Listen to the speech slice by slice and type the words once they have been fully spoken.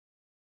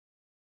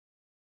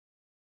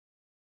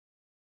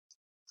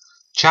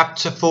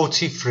Chapter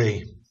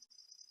 43.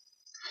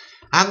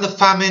 And the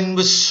famine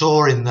was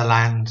sore in the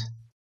land.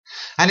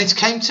 And it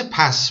came to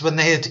pass, when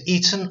they had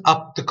eaten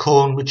up the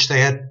corn which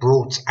they had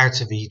brought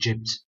out of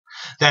Egypt,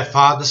 their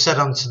father said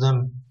unto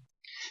them,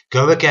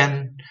 Go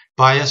again,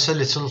 buy us a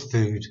little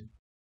food.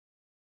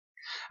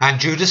 And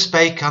Judah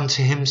spake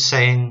unto him,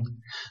 saying,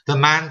 The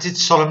man did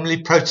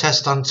solemnly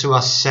protest unto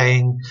us,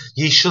 saying,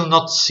 Ye shall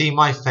not see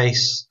my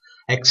face,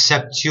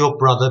 except your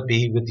brother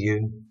be with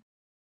you.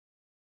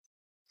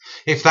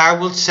 If thou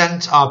wilt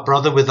send our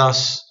brother with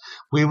us,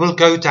 we will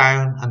go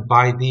down and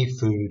buy thee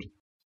food.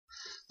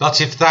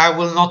 But if thou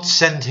wilt not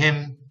send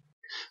him,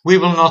 we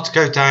will not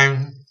go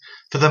down.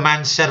 For the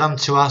man said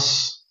unto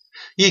us,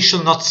 Ye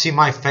shall not see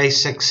my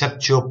face,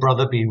 except your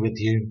brother be with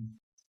you.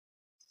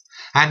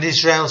 And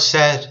Israel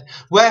said,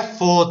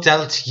 Wherefore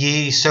dealt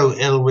ye so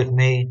ill with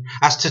me,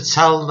 as to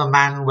tell the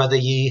man whether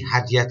ye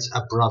had yet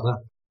a brother?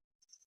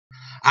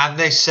 And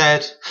they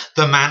said,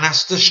 The man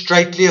asked us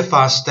straitly of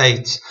our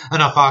state,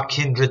 and of our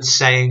kindred,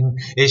 saying,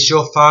 Is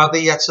your father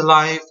yet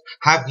alive?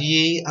 Have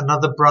ye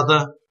another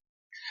brother?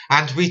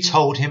 And we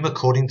told him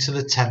according to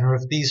the tenor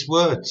of these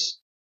words.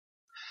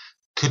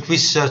 Could we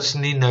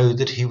certainly know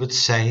that he would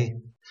say,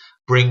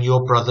 Bring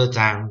your brother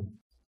down?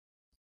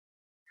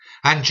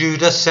 And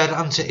Judah said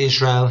unto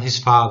Israel his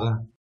father,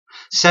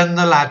 Send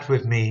the lad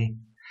with me,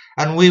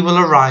 and we will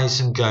arise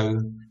and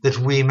go, that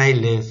we may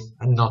live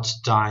and not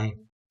die,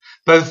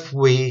 both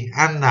we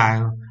and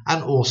thou,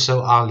 and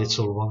also our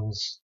little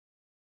ones.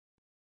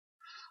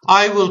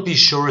 I will be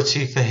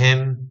surety for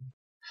him.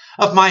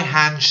 Of my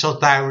hand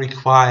shalt thou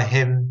require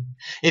him,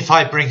 if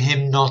I bring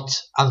him not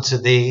unto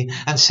thee,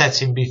 and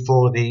set him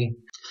before thee.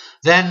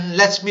 Then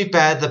let me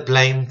bear the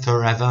blame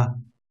forever.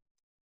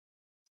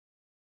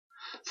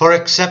 For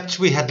except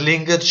we had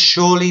lingered,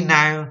 surely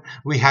now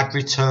we had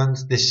returned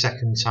this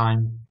second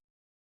time.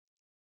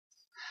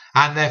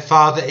 And their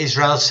father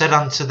Israel said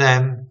unto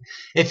them,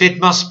 If it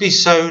must be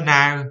so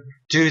now,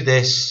 do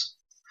this.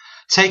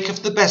 Take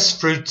of the best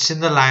fruits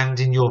in the land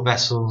in your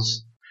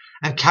vessels,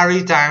 and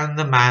carry down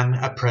the man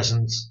a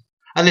present,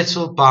 a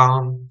little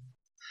balm,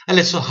 a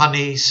little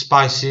honey,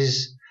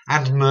 spices,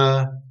 and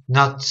myrrh,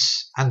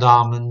 nuts, and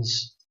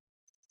almonds.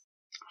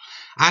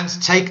 And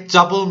take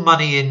double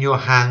money in your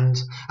hand,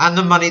 and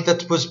the money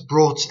that was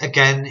brought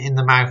again in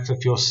the mouth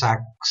of your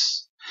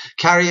sacks.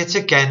 Carry it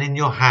again in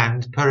your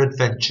hand,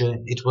 peradventure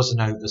it was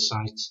an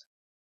oversight.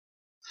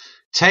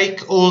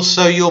 Take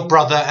also your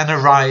brother, and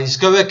arise,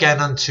 go again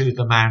unto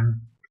the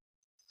man.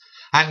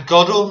 And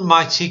God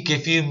Almighty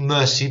give you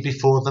mercy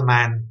before the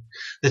man,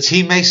 that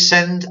he may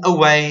send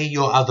away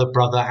your other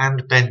brother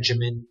and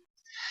Benjamin.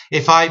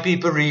 If I be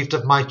bereaved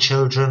of my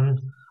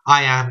children,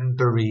 I am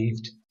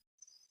bereaved.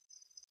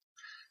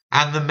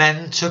 And the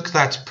men took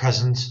that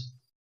present,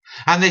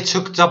 and they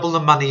took double the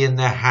money in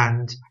their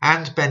hand,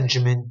 and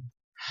Benjamin,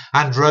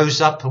 and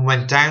rose up and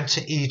went down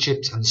to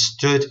Egypt, and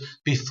stood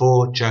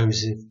before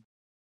Joseph.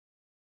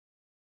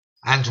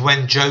 And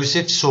when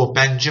Joseph saw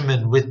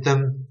Benjamin with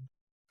them,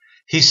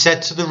 he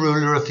said to the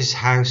ruler of his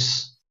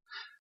house,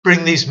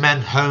 Bring these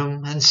men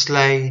home, and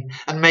slay,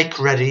 and make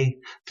ready,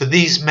 for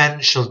these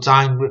men shall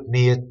dine with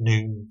me at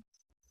noon.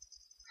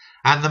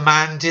 And the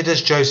man did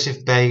as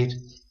Joseph bade,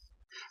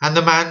 and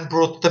the man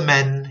brought the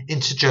men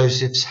into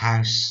Joseph's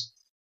house.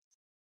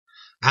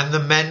 And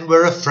the men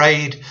were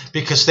afraid,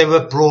 because they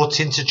were brought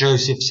into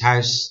Joseph's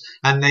house,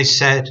 and they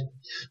said,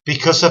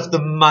 Because of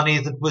the money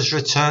that was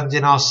returned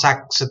in our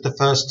sacks at the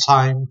first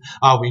time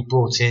are we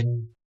brought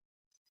in,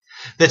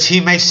 that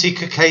he may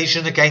seek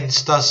occasion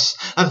against us,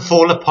 and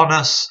fall upon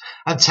us,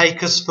 and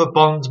take us for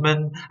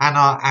bondmen and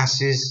our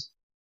asses.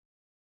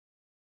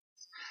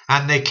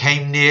 And they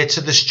came near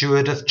to the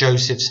steward of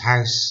Joseph's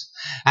house,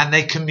 and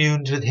they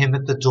communed with him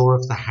at the door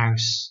of the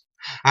house,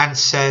 and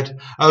said,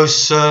 O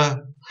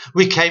sir,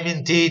 we came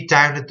indeed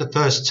down at the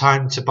first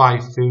time to buy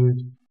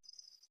food.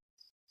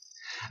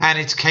 And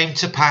it came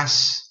to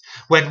pass,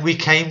 when we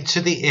came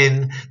to the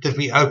inn, that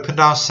we opened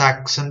our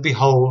sacks, and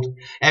behold,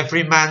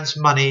 every man's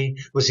money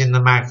was in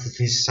the mouth of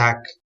his sack,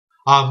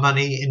 our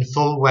money in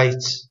full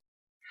weight,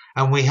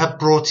 and we have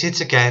brought it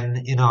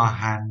again in our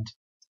hand.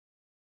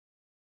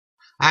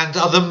 And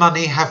other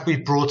money have we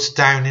brought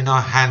down in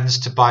our hands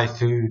to buy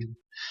food.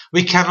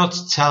 We cannot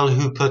tell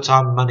who put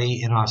our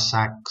money in our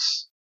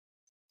sacks.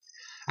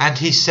 And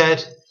he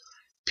said,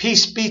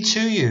 Peace be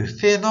to you,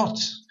 fear not.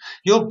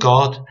 Your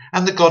God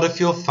and the God of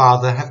your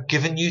father have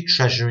given you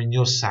treasure in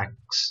your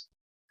sacks.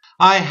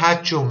 I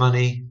had your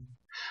money.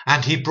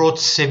 And he brought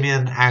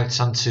Simeon out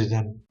unto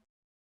them.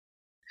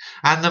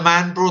 And the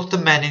man brought the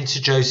men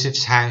into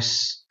Joseph's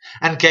house,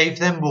 and gave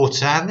them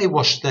water, and they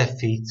washed their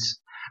feet,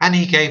 and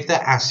he gave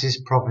their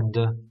asses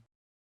provender.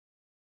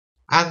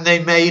 And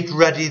they made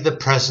ready the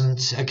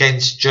present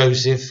against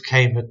Joseph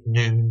came at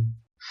noon,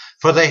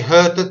 for they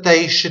heard that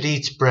they should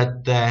eat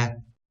bread there.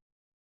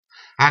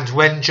 And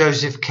when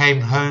Joseph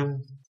came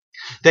home,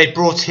 they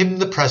brought him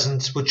the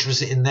present which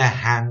was in their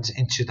hand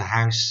into the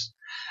house,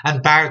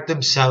 and bowed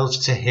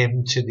themselves to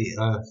him to the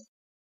earth.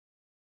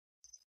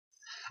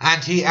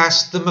 And he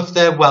asked them of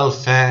their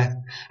welfare,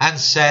 and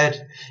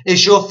said,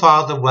 Is your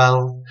father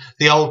well,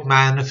 the old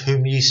man of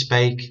whom ye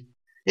spake?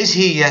 Is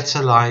he yet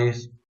alive?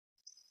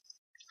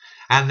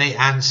 And they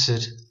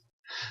answered,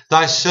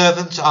 Thy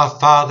servant our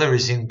father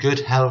is in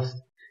good health,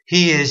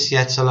 he is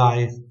yet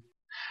alive.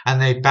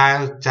 And they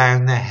bowed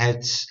down their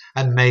heads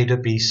and made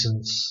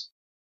obeisance.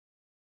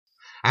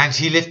 And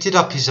he lifted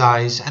up his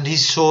eyes, and he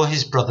saw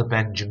his brother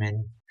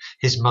Benjamin,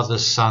 his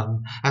mother's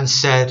son, and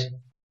said,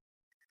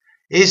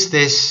 Is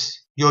this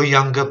your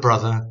younger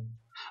brother,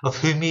 of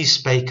whom ye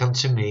spake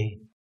unto me?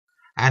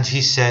 And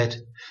he said,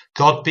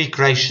 God be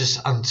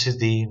gracious unto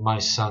thee, my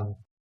son.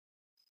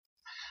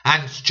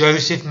 And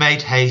Joseph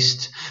made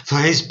haste, for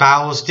his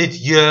bowels did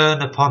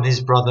yearn upon his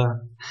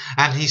brother,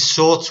 and he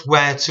sought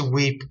where to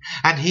weep,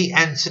 and he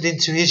entered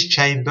into his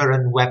chamber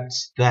and wept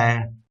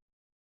there.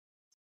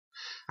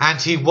 And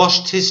he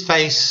washed his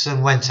face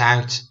and went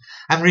out,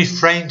 and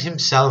refrained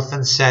himself,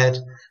 and said,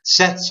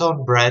 Set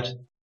on bread.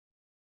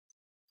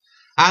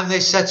 And they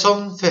set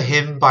on for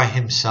him by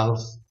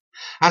himself,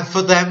 and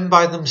for them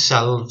by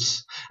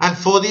themselves, and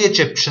for the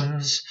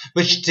Egyptians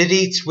which did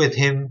eat with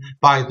him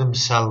by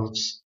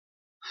themselves.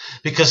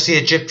 Because the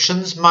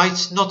Egyptians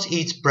might not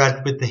eat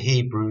bread with the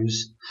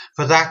Hebrews,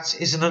 for that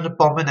is an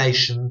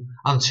abomination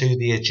unto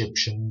the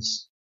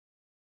Egyptians.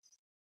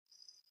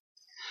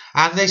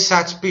 And they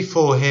sat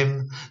before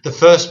him, the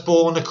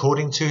firstborn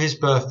according to his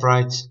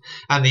birthright,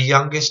 and the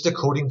youngest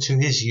according to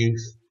his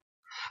youth.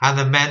 And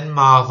the men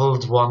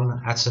marvelled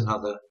one at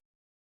another.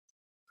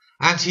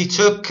 And he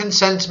took and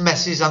sent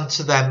messes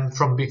unto them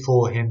from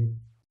before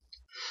him.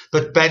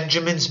 But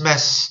Benjamin's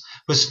mess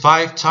was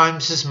 5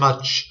 times as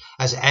much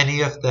as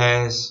any of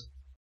theirs.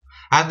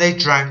 And they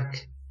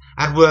drank,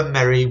 and were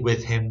merry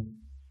with him.